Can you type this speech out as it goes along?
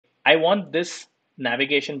I want this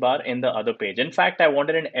navigation bar in the other page. In fact, I want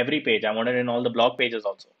it in every page. I want it in all the blog pages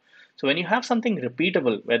also. So when you have something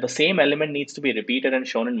repeatable where the same element needs to be repeated and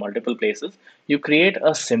shown in multiple places, you create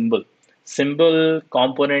a symbol. Symbol,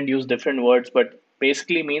 component use different words, but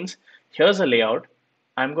basically means here's a layout.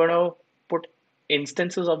 I'm going to put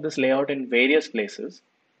instances of this layout in various places.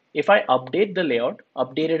 If I update the layout,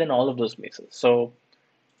 update it in all of those places. So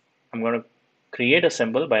I'm going to create a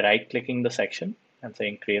symbol by right clicking the section and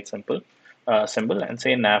saying create symbol and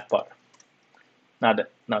say navbar.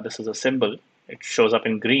 Now this is a symbol. It shows up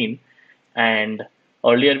in green, and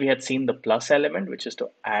earlier we had seen the plus element, which is to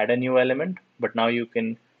add a new element, but now you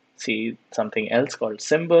can see something else called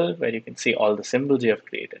symbol, where you can see all the symbols you have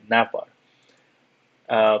created. Navbar.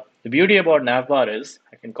 The beauty about navbar is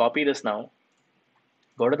I can copy this now,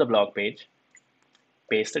 go to the blog page,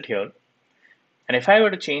 paste it here, and if I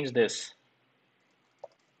were to change this,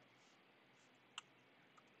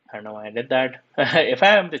 I don't know why I did that. If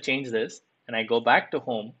I am to change this and I go back to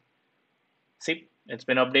home, see, it's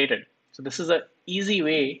been updated. So this is a easy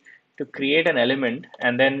way to create an element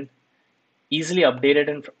and then easily update it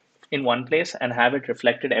in one place and have it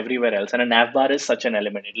reflected everywhere else. And a navbar is such an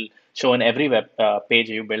element. It'll show in every web page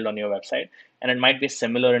you build on your website, and it might be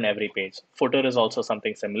similar in every page. Footer is also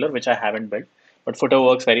something similar, which I haven't built, but footer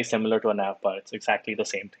works very similar to a navbar. It's exactly the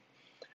same thing.